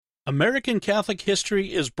American Catholic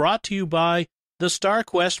History is brought to you by the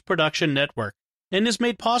StarQuest Production Network and is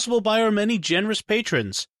made possible by our many generous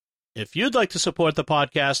patrons. If you'd like to support the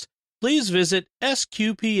podcast, please visit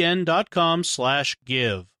sqpn.com/give.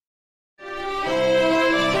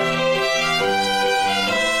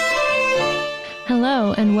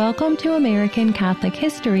 Hello and welcome to American Catholic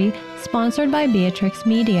History, sponsored by Beatrix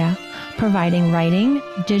Media, providing writing,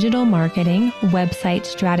 digital marketing, website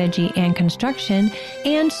strategy and construction,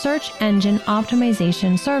 and search engine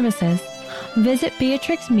optimization services. Visit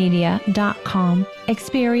beatrixmedia.com.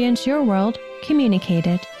 Experience your world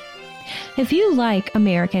communicated. If you like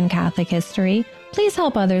American Catholic History, please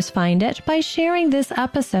help others find it by sharing this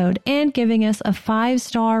episode and giving us a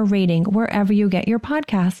 5-star rating wherever you get your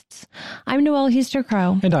podcasts. I'm Noelle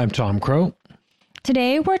Heaster-Crowe. And I'm Tom Crow.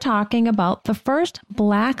 Today we're talking about the first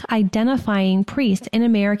Black identifying priest in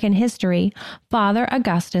American history, Father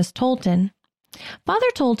Augustus Tolton. Father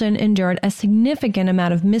Tolton endured a significant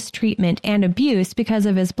amount of mistreatment and abuse because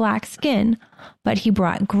of his black skin, but he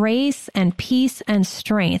brought grace and peace and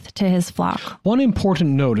strength to his flock. One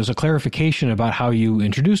important note is a clarification about how you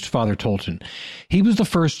introduced Father Tolton. He was the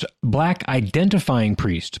first Black identifying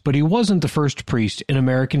priest, but he wasn't the first priest in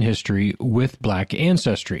American history with Black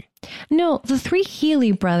ancestry. No, the 3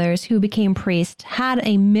 Healy brothers who became priests had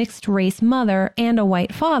a mixed-race mother and a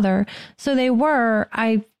white father, so they were,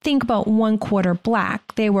 I think, about 1/4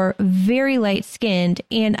 Black. They were very light-skinned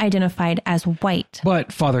and identified as white.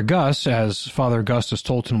 But Father Gus, as Father Augustus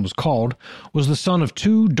Tolton was called, was the son of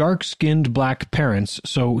 2 dark-skinned Black parents,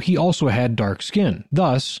 so he also had dark skin.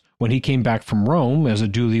 Thus, when he came back from Rome as a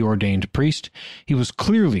duly ordained priest, he was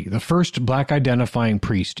clearly the first Black identifying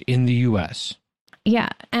priest in the U.S. Yeah,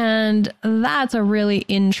 and that's a really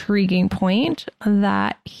intriguing point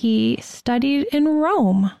that he studied in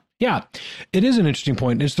Rome. Yeah, it is an interesting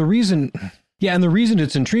point. It's the reason... Yeah, and the reason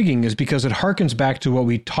it's intriguing is because it harkens back to what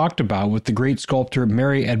we talked about with the great sculptor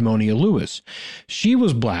Mary Edmonia Lewis. She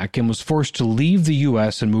was Black and was forced to leave the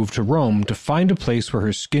U.S. and move to Rome to find a place where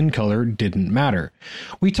her skin color didn't matter.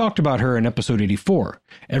 We talked about her in episode 84.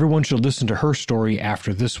 Everyone should listen to her story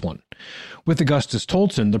after this one. With Augustus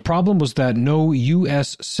Tolton, the problem was that no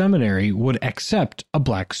U.S. seminary would accept a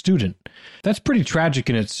Black student. That's pretty tragic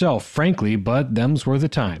in itself, frankly, but them's were the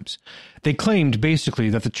times. They claimed,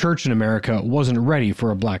 basically, that the church in America wasn't ready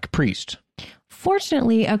for a Black priest.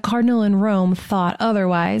 Fortunately, a cardinal in Rome thought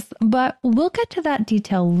otherwise, but we'll get to that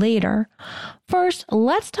detail later. First,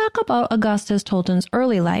 let's talk about Augustus Tolton's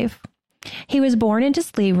early life. He was born into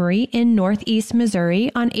slavery in Northeast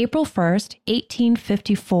Missouri on April 1st,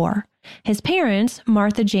 1854. His parents,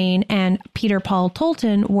 Martha Jane and Peter Paul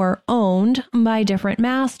Tolton, were owned by different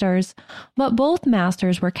masters, but both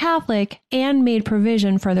masters were Catholic and made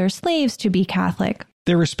provision for their slaves to be Catholic.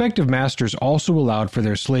 Their respective masters also allowed for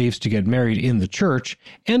their slaves to get married in the church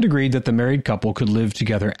and agreed that the married couple could live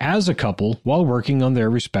together as a couple while working on their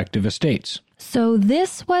respective estates. So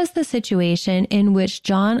this was the situation in which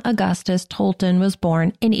John Augustus Tolton was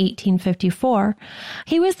born in 1854.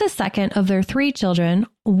 He was the second of their 3 children,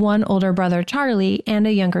 one older brother Charlie and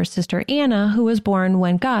a younger sister Anna, who was born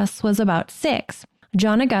when Gus was about 6.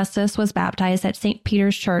 John Augustus was baptized at St.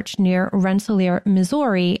 Peter's Church near Rensselaer,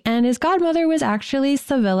 Missouri, and his godmother was actually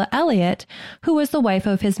Savilla Elliott, who was the wife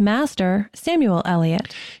of his master, Samuel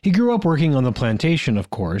Elliott. He grew up working on the plantation, of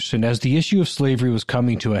course, and as the issue of slavery was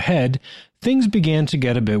coming to a head, things began to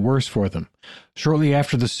get a bit worse for them. Shortly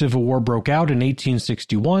after the Civil War broke out in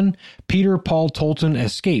 1861, Peter Paul Tolton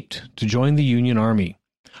escaped to join the Union Army.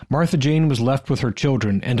 Martha Jane was left with her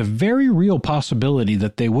children and a very real possibility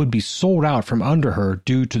that they would be sold out from under her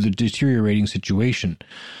due to the deteriorating situation.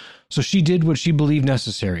 So she did what she believed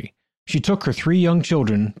necessary. She took her 3 young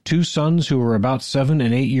children, 2 sons who were about 7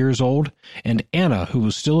 and 8 years old, and Anna, who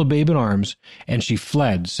was still a babe in arms, and she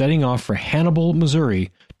fled, setting off for Hannibal, Missouri,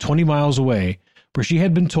 20 miles away, where she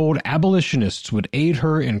had been told abolitionists would aid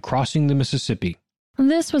her in crossing the Mississippi.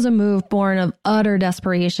 This was a move born of utter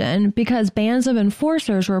desperation because bands of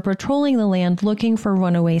enforcers were patrolling the land looking for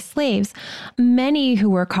runaway slaves. Many who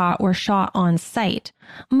were caught were shot on sight.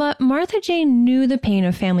 But Martha Jane knew the pain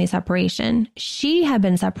of family separation. She had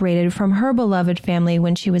been separated from her beloved family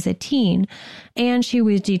when she was a teen, and she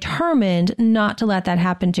was determined not to let that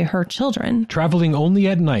happen to her children. Traveling only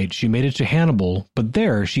at night, she made it to Hannibal, but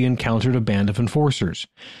there she encountered a band of enforcers.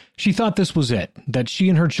 She thought this was it, that she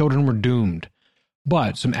and her children were doomed.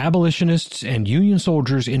 But some abolitionists and Union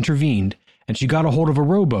soldiers intervened, and she got a hold of a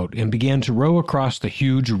rowboat and began to row across the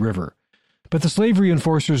huge river. But the slavery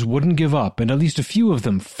enforcers wouldn't give up, and at least a few of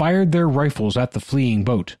them fired their rifles at the fleeing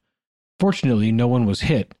boat. Fortunately, no one was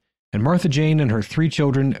hit, and Martha Jane and her 3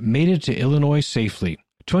 children made it to Illinois safely.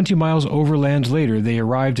 20 miles overland later, they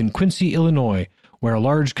arrived in Quincy, Illinois, where a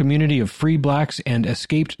large community of free blacks and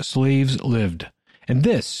escaped slaves lived. And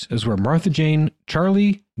this is where Martha Jane,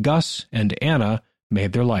 Charlie, Gus, and Anna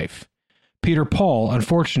made their life. Peter Paul,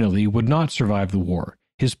 unfortunately, would not survive the war.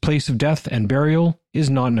 His place of death and burial is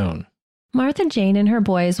not known. Martha Jane and her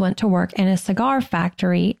boys went to work in a cigar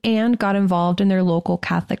factory and got involved in their local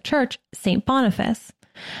Catholic church, St. Boniface.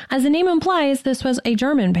 As the name implies, this was a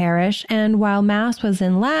German parish, and while Mass was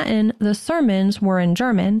in Latin, the sermons were in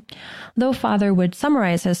German, though Father would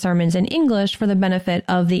summarize his sermons in English for the benefit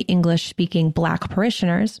of the English-speaking black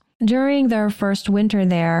parishioners. During their first winter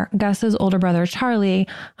there, Gus's older brother Charlie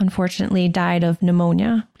unfortunately died of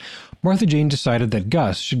pneumonia. Martha Jane decided that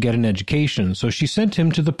Gus should get an education, so she sent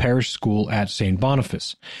him to the parish school at St.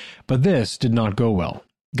 Boniface. But this did not go well.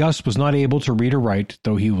 Gus was not able to read or write,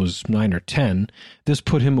 though he was 9 or 10. This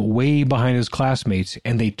put him way behind his classmates,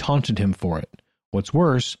 and they taunted him for it. What's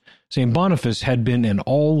worse, St. Boniface had been an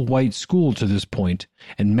all-white school to this point,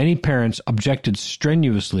 and many parents objected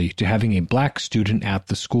strenuously to having a black student at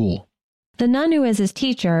the school. The nun who was his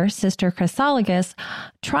teacher, Sister Chrysologus,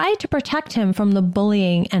 tried to protect him from the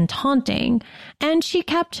bullying and taunting, and she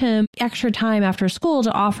kept him extra time after school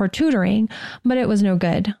to offer tutoring, but it was no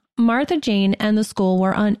good. Martha Jane and the school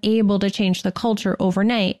were unable to change the culture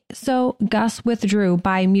overnight, so Gus withdrew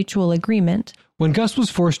by mutual agreement. When Gus was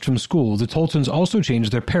forced from school, the Toltons also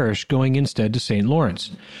changed their parish, going instead to St.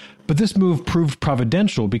 Lawrence. But this move proved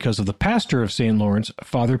providential because of the pastor of St. Lawrence,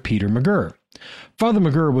 Father Peter McGirr. Father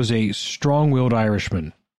McGirr was a strong-willed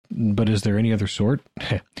Irishman. But is there any other sort?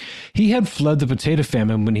 He had fled the potato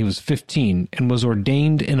famine when he was 15 and was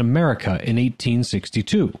ordained in America in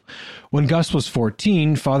 1862. When Gus was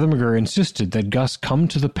 14, Father McGirr insisted that Gus come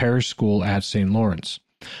to the parish school at St. Lawrence.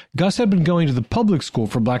 Gus had been going to the public school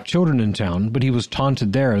for black children in town, but he was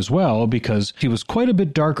taunted there as well because he was quite a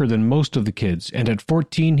bit darker than most of the kids, and at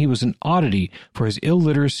 14 he was an oddity for his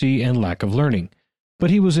illiteracy and lack of learning. But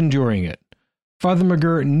he was enduring it. Father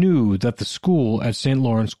McGirr knew that the school at St.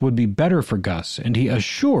 Lawrence would be better for Gus, and he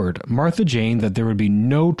assured Martha Jane that there would be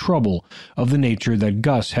no trouble of the nature that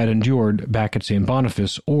Gus had endured back at St.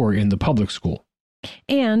 Boniface or in the public school.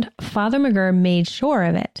 And Father McGirr made sure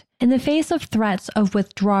of it. In the face of threats of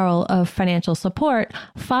withdrawal of financial support,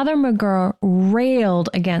 Father McGirr railed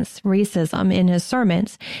against racism in his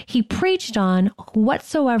sermons. He preached on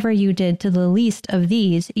 "whatsoever you did to the least of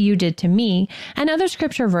these, you did to me," and other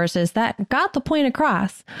scripture verses that got the point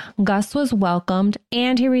across. Gus was welcomed,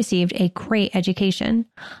 and he received a great education.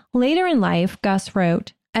 Later in life, Gus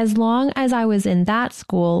wrote, "As long as I was in that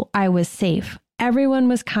school, I was safe. Everyone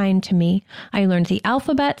was kind to me. I learned the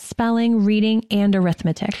alphabet, spelling, reading, and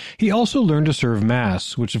arithmetic." He also learned to serve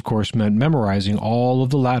Mass, which of course meant memorizing all of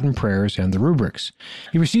the Latin prayers and the rubrics.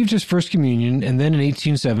 He received his first communion, and then in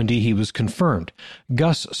 1870 he was confirmed.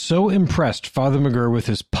 Gus so impressed Father McGirr with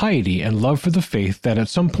his piety and love for the faith that at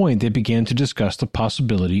some point they began to discuss the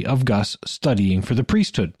possibility of Gus studying for the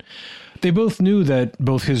priesthood. They both knew that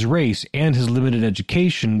both his race and his limited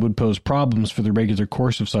education would pose problems for the regular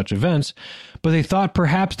course of such events, but they thought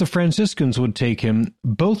perhaps the Franciscans would take him,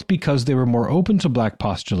 both because they were more open to black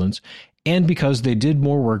postulants and because they did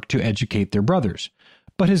more work to educate their brothers.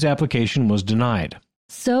 But his application was denied.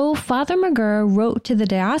 So Father McGirr wrote to the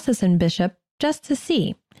diocesan bishop just to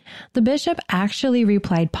see. The bishop actually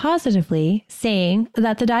replied positively, saying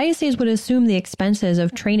that the diocese would assume the expenses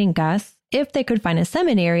of training Gus if they could find a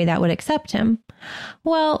seminary that would accept him.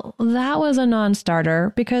 Well, that was a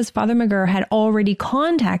non-starter because Father McGirr had already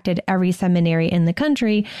contacted every seminary in the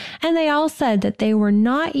country, and they all said that they were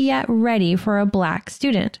not yet ready for a black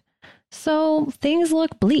student. So things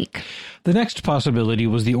look bleak. The next possibility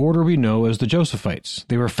was the order we know as the Josephites.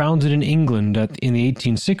 They were founded in England in the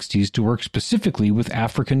 1860s to work specifically with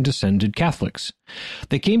African-descended Catholics.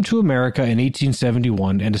 They came to America in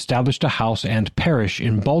 1871 and established a house and parish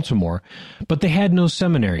in Baltimore, but they had no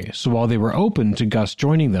seminary, so while they were open to Gus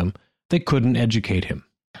joining them, they couldn't educate him.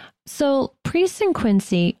 So priests in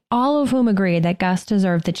Quincy, all of whom agreed that Gus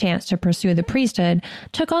deserved the chance to pursue the priesthood,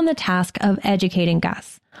 took on the task of educating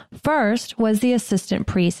Gus. First was the assistant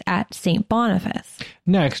priest at St. Boniface.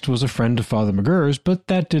 Next was a friend of Father McGirr's, but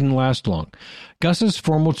that didn't last long. Gus's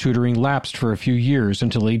formal tutoring lapsed for a few years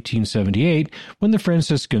until 1878, when the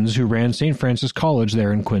Franciscans who ran St. Francis College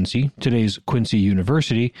there in Quincy, today's Quincy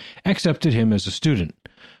University, accepted him as a student.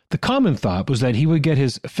 The common thought was that he would get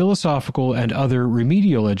his philosophical and other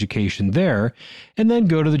remedial education there, and then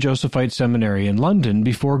go to the Josephite Seminary in London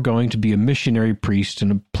before going to be a missionary priest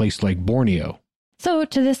in a place like Borneo. So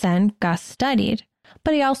to this end, Gus studied.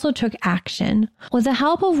 but he also took action. With the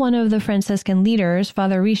help of one of the Franciscan leaders,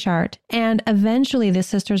 Father Richard, and eventually the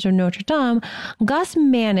Sisters of Notre Dame, Gus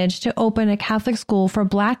managed to open a Catholic school for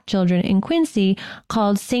Black children in Quincy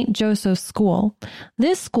called St. Joseph's School.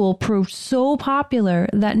 This school proved so popular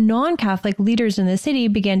that non-Catholic leaders in the city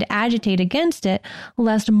began to agitate against it,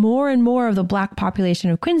 lest more and more of the Black population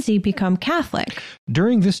of Quincy become Catholic.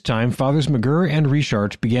 During this time, Fathers McGirr and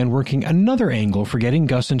Richard began working another angle for getting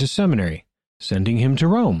Gus into seminary, sending him to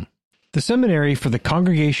Rome. The seminary for the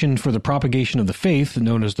Congregation for the Propagation of the Faith,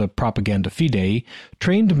 known as the Propaganda Fidei,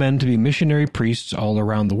 trained men to be missionary priests all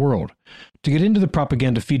around the world. To get into the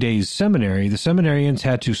Propaganda Fidei's seminary, the seminarians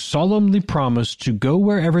had to solemnly promise to go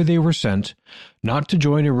wherever they were sent, not to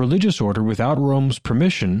join a religious order without Rome's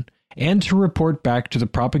permission, and to report back to the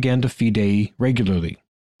Propaganda Fidei regularly.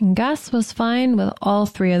 Gus was fine with all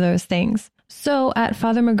three of those things. So, at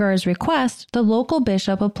Father McGirr's request, the local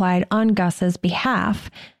bishop applied on Gus's behalf.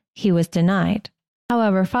 He was denied.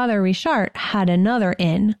 However, Father Richard had another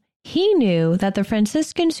in. He knew that the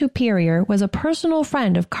Franciscan superior was a personal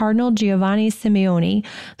friend of Cardinal Giovanni Simeoni,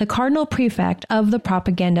 the cardinal prefect of the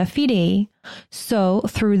Propaganda Fidei. So,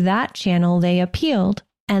 through that channel, they appealed.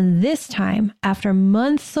 And this time, after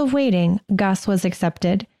months of waiting, Gus was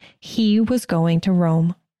accepted. He was going to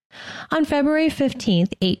Rome. On February 15,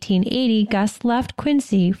 1880, Gus left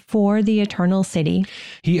Quincy for the Eternal City.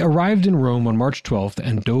 He arrived in Rome on March 12th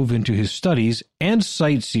and dove into his studies and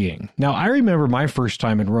sightseeing. Now, I remember my first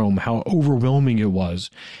time in Rome, how overwhelming it was.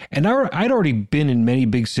 And I'd already been in many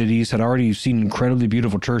big cities, had already seen incredibly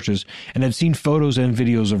beautiful churches, and had seen photos and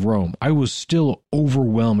videos of Rome. I was still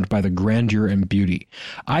overwhelmed by the grandeur and beauty.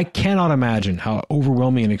 I cannot imagine how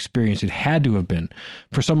overwhelming an experience it had to have been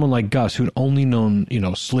for someone like Gus, who'd only known,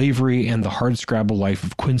 slavery and the hardscrabble life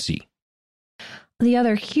of Quincy. The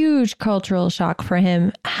other huge cultural shock for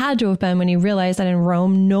him had to have been when he realized that in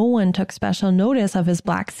Rome, no one took special notice of his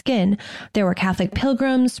black skin. There were Catholic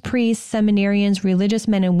pilgrims, priests, seminarians, religious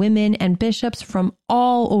men and women, and bishops from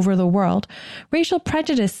all over the world. Racial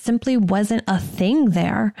prejudice simply wasn't a thing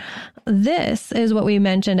there. This is what we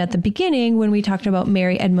mentioned at the beginning when we talked about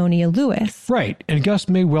Mary Edmonia Lewis. Right, and Gus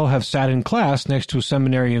may well have sat in class next to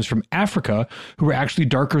seminarians from Africa who were actually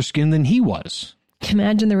darker skinned than he was.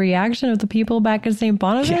 Imagine the reaction of the people back at St.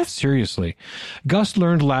 Boniface. Yeah, seriously. Gus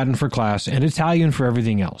learned Latin for class and Italian for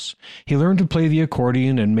everything else. He learned to play the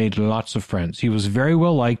accordion and made lots of friends. He was very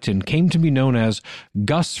well liked and came to be known as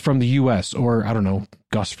Gus from the U.S., or, I don't know,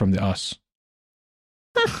 Gus from the us.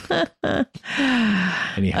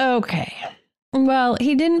 Anyhow. Okay. Well,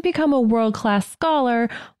 he didn't become a world-class scholar,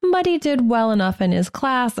 but he did well enough in his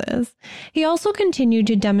classes. He also continued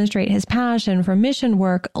to demonstrate his passion for mission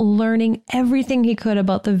work, learning everything he could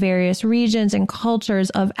about the various regions and cultures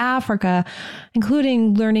of Africa,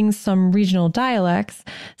 including learning some regional dialects,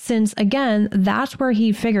 since, again, that's where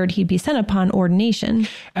he figured he'd be sent upon ordination.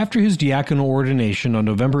 After his diaconal ordination on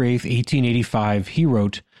November 8, 1885, he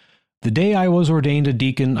wrote, "The day I was ordained a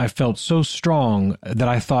deacon, I felt so strong that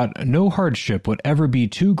I thought no hardship would ever be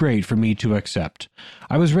too great for me to accept.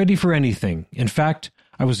 I was ready for anything. In fact,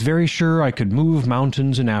 I was very sure I could move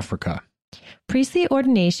mountains in Africa." Priestly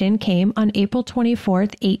ordination came on April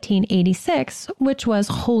 24th, 1886, which was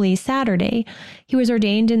Holy Saturday. He was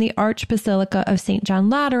ordained in the Archbasilica of St. John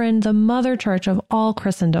Lateran, the mother church of all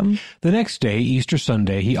Christendom. The next day, Easter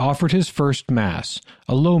Sunday, he offered his first Mass,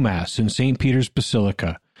 a low Mass in St. Peter's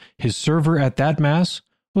Basilica. His server at that Mass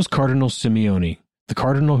was Cardinal Simeoni, the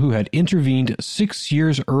cardinal who had intervened 6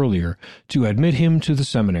 years earlier to admit him to the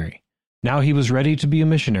seminary. Now he was ready to be a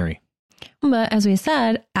missionary. But as we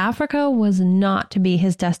said, Africa was not to be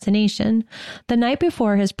his destination. The night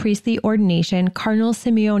before his priestly ordination, Cardinal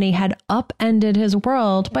Simeoni had upended his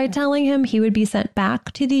world by telling him he would be sent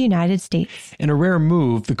back to the United States. In a rare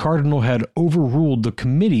move, the cardinal had overruled the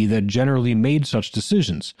committee that generally made such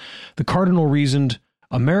decisions. The cardinal reasoned,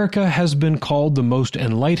 "America has been called the most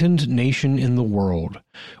enlightened nation in the world.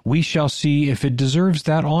 We shall see if it deserves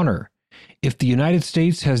that honor. If the United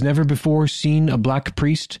States has never before seen a black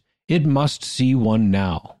priest, it must see one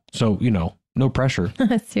now." So, no pressure.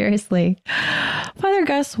 Seriously. Father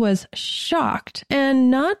Gus was shocked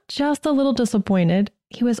and not just a little disappointed.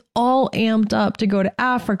 He was all amped up to go to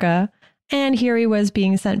Africa. And here he was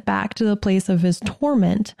being sent back to the place of his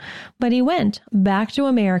torment. But he went back to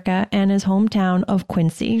America and his hometown of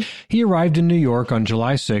Quincy. He arrived in New York on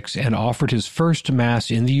July 6 and offered his first Mass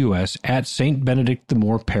in the U.S. at St. Benedict the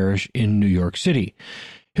Moor Parish in New York City.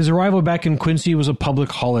 His arrival back in Quincy was a public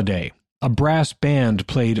holiday. A brass band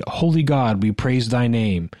played "Holy God, We Praise Thy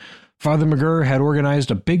Name." Father McGirr had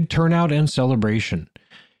organized a big turnout and celebration.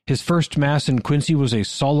 His first Mass in Quincy was a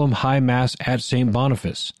solemn high Mass at St.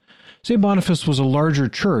 Boniface. St. Boniface was a larger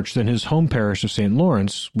church than his home parish of St.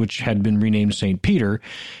 Lawrence, which had been renamed St. Peter,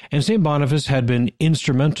 and St. Boniface had been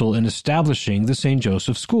instrumental in establishing the St.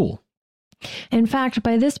 Joseph School. In fact,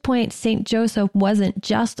 by this point, St. Joseph wasn't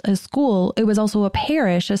just a school, it was also a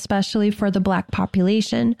parish, especially for the Black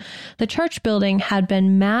population. The church building had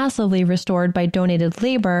been massively restored by donated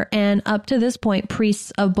labor, and up to this point, priests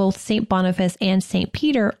of both St. Boniface and St.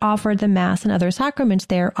 Peter offered the Mass and other sacraments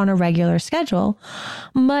there on a regular schedule.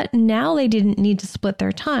 But now they didn't need to split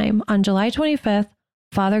their time. On July 25th,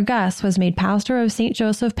 Father Gus was made pastor of St.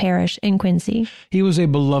 Joseph Parish in Quincy. He was a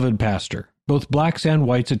beloved pastor. Both blacks and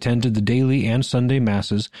whites attended the daily and Sunday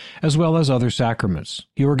masses, as well as other sacraments.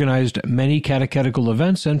 He organized many catechetical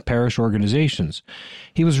events and parish organizations.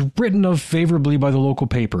 He was written of favorably by the local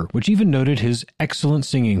paper, which even noted his excellent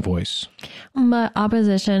singing voice. But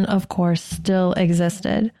opposition, of course, still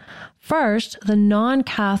existed. First, the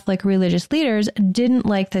non-Catholic religious leaders didn't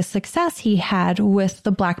like the success he had with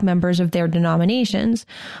the Black members of their denominations.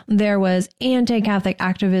 There was anti-Catholic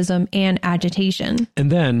activism and agitation.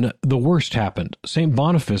 And then the worst happened. St.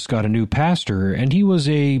 Boniface got a new pastor, and he was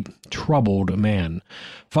a troubled man.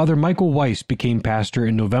 Father Michael Weiss became pastor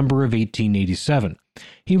in November of 1887.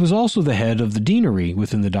 He was also the head of the deanery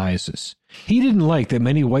within the diocese. He didn't like that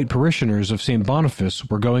many white parishioners of St. Boniface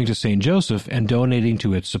were going to St. Joseph and donating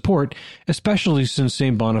to its support, especially since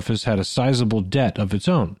St. Boniface had a sizable debt of its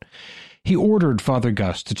own. He ordered Father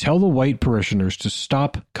Gus to tell the white parishioners to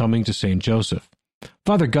stop coming to St. Joseph.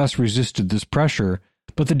 Father Gus resisted this pressure,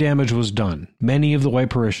 but the damage was done. Many of the white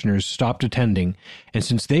parishioners stopped attending, and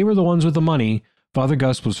since they were the ones with the money, Father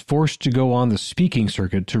Gus was forced to go on the speaking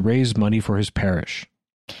circuit to raise money for his parish.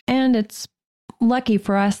 And it's lucky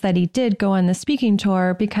for us that he did go on the speaking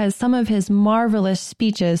tour, because some of his marvelous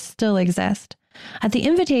speeches still exist. At the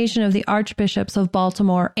invitation of the Archbishops of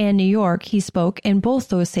Baltimore and New York, he spoke in both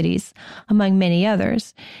those cities, among many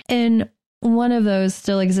others. In one of those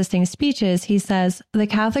still existing speeches, he says, "The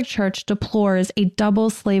Catholic Church deplores a double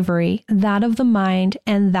slavery, that of the mind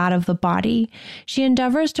and that of the body. She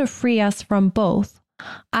endeavors to free us from both.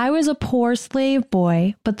 I was a poor slave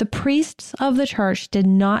boy, but the priests of the church did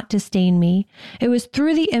not disdain me. It was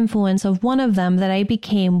through the influence of one of them that I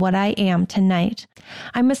became what I am tonight.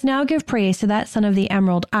 I must now give praise to that son of the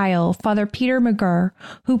Emerald Isle, Father Peter McGurr,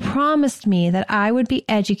 who promised me that I would be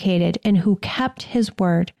educated and who kept his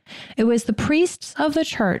word. It was the priests of the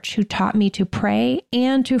church who taught me to pray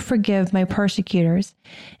and to forgive my persecutors.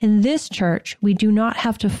 In this church, we do not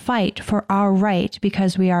have to fight for our right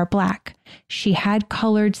because we are Black. She had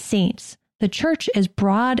colored saints. The church is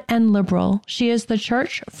broad and liberal. She is the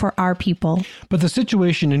church for our people." But the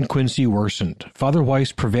situation in Quincy worsened. Father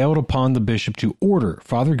Weiss prevailed upon the bishop to order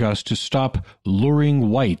Father Gus to stop luring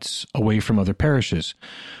whites away from other parishes.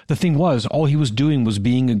 The thing was, all he was doing was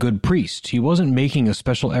being a good priest. He wasn't making a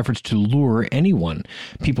special effort to lure anyone.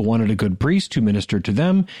 People wanted a good priest who ministered to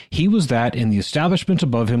them. He was that, and the establishment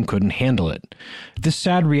above him couldn't handle it. This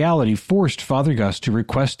sad reality forced Father Gus to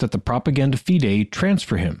request that the Propaganda Fide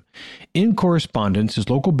transfer him. In correspondence, his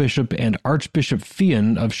local bishop and Archbishop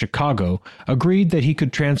Fian of Chicago agreed that he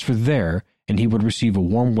could transfer there and he would receive a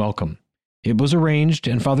warm welcome. It was arranged,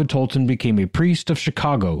 and Father Tolton became a priest of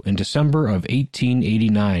Chicago in December of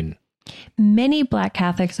 1889. Many Black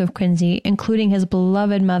Catholics of Quincy, including his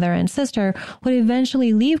beloved mother and sister, would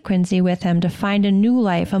eventually leave Quincy with him to find a new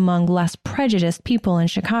life among less prejudiced people in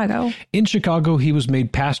Chicago. In Chicago, he was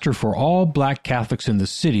made pastor for all Black Catholics in the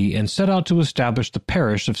city and set out to establish the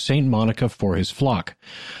parish of St. Monica for his flock.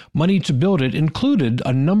 Money to build it included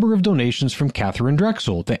a number of donations from Catherine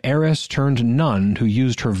Drexel, the heiress turned nun who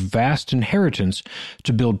used her vast inheritance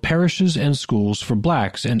to build parishes and schools for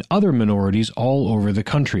Blacks and other minorities all over the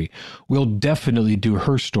country. We'll definitely do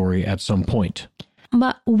her story at some point.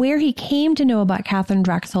 But where he came to know about Catherine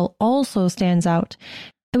Drexel also stands out.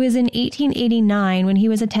 It was in 1889 when he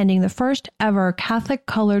was attending the first ever Catholic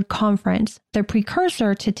Colored Conference, the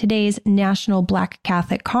precursor to today's National Black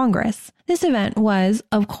Catholic Congress. This event was,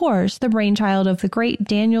 of course, the brainchild of the great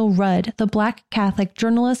Daniel Rudd, the Black Catholic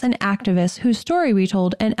journalist and activist whose story we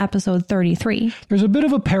told in episode 33. There's a bit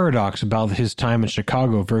of a paradox about his time in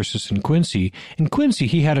Chicago versus in Quincy. In Quincy,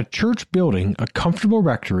 he had a church building, a comfortable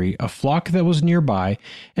rectory, a flock that was nearby,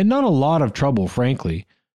 and not a lot of trouble, frankly.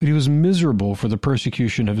 But he was miserable for the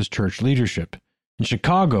persecution of his church leadership. In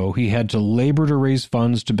Chicago, he had to labor to raise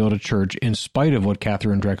funds to build a church in spite of what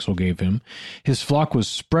Catherine Drexel gave him. His flock was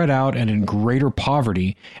spread out and in greater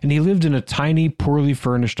poverty, and he lived in a tiny, poorly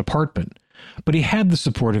furnished apartment. But he had the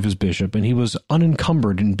support of his bishop, and he was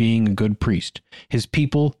unencumbered in being a good priest. His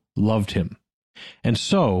people loved him. and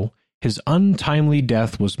so his untimely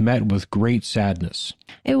death was met with great sadness.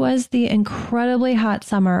 It was the incredibly hot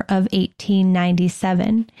summer of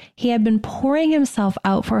 1897. He had been pouring himself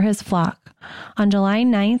out for his flock. On July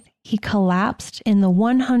 9th, he collapsed in the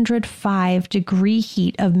 105-degree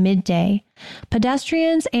heat of midday.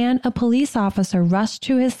 Pedestrians and a police officer rushed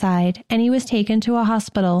to his side, and he was taken to a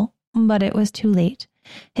hospital, but it was too late.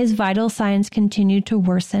 His vital signs continued to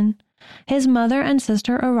worsen. His mother and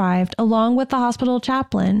sister arrived along with the hospital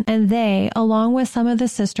chaplain, and they, along with some of the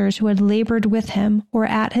sisters who had labored with him, were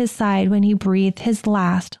at his side when he breathed his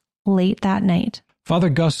last late that night. Father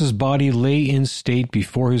Gus's body lay in state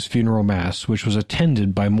before his funeral mass, which was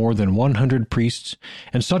attended by more than 100 priests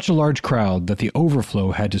and such a large crowd that the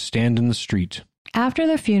overflow had to stand in the street. After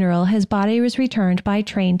the funeral, his body was returned by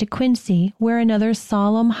train to Quincy, where another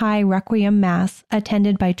solemn high requiem mass,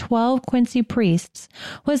 attended by 12 Quincy priests,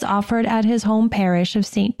 was offered at his home parish of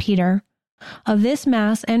St. Peter. Of this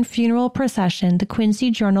mass and funeral procession, the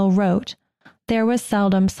Quincy Journal wrote, "There was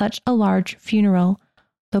seldom such a large funeral.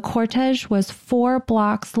 The cortege was 4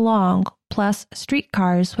 blocks long, plus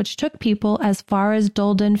streetcars which took people as far as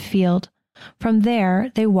Dolden Field. From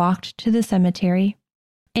there, they walked to the cemetery."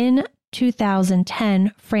 In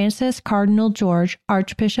 2010, Francis Cardinal George,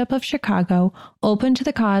 Archbishop of Chicago, opened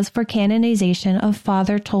the cause for canonization of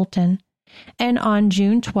Father Tolton. And on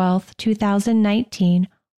June 12, 2019,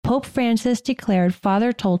 Pope Francis declared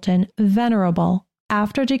Father Tolton venerable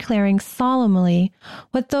after declaring solemnly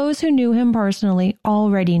what those who knew him personally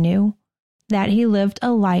already knew, that he lived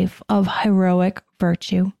a life of heroic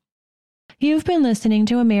virtue. You've been listening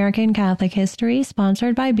to American Catholic History,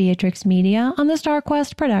 sponsored by Beatrix Media on the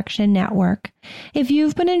StarQuest Production Network. If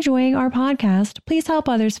you've been enjoying our podcast, please help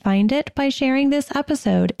others find it by sharing this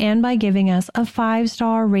episode and by giving us a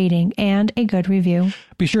 5-star rating and a good review.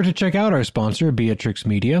 Be sure to check out our sponsor, Beatrix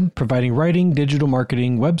Media, providing writing, digital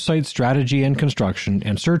marketing, website strategy and construction,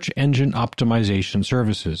 and search engine optimization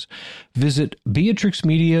services. Visit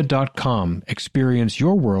beatrixmedia.com. Experience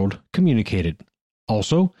your world communicated.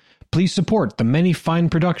 Also, please support the many fine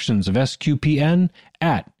productions of SQPN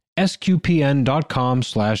at sqpn.com/give.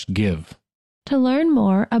 To learn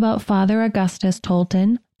more about Father Augustus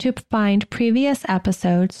Tolton, to find previous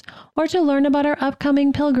episodes, or to learn about our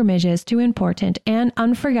upcoming pilgrimages to important and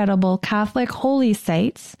unforgettable Catholic holy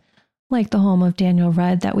sites, like the home of Daniel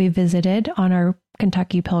Rudd that we visited on our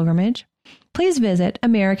Kentucky pilgrimage, please visit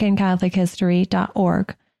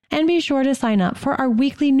AmericanCatholicHistory.org. And be sure to sign up for our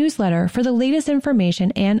weekly newsletter for the latest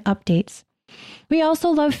information and updates. We also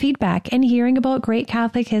love feedback and hearing about great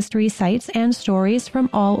Catholic history sites and stories from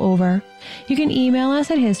all over. You can email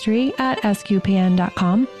us at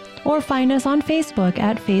history@sqpn.com or find us on Facebook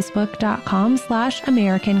at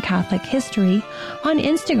facebook.com/American Catholic History, on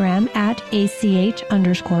Instagram at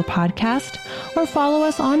ACH_podcast, or follow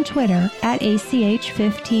us on Twitter at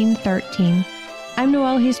ACH1513. I'm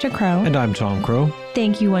Noelle Hester-Crowe. And I'm Tom Crow.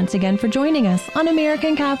 Thank you once again for joining us on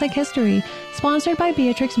American Catholic History, sponsored by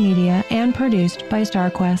Beatrix Media and produced by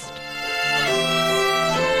StarQuest.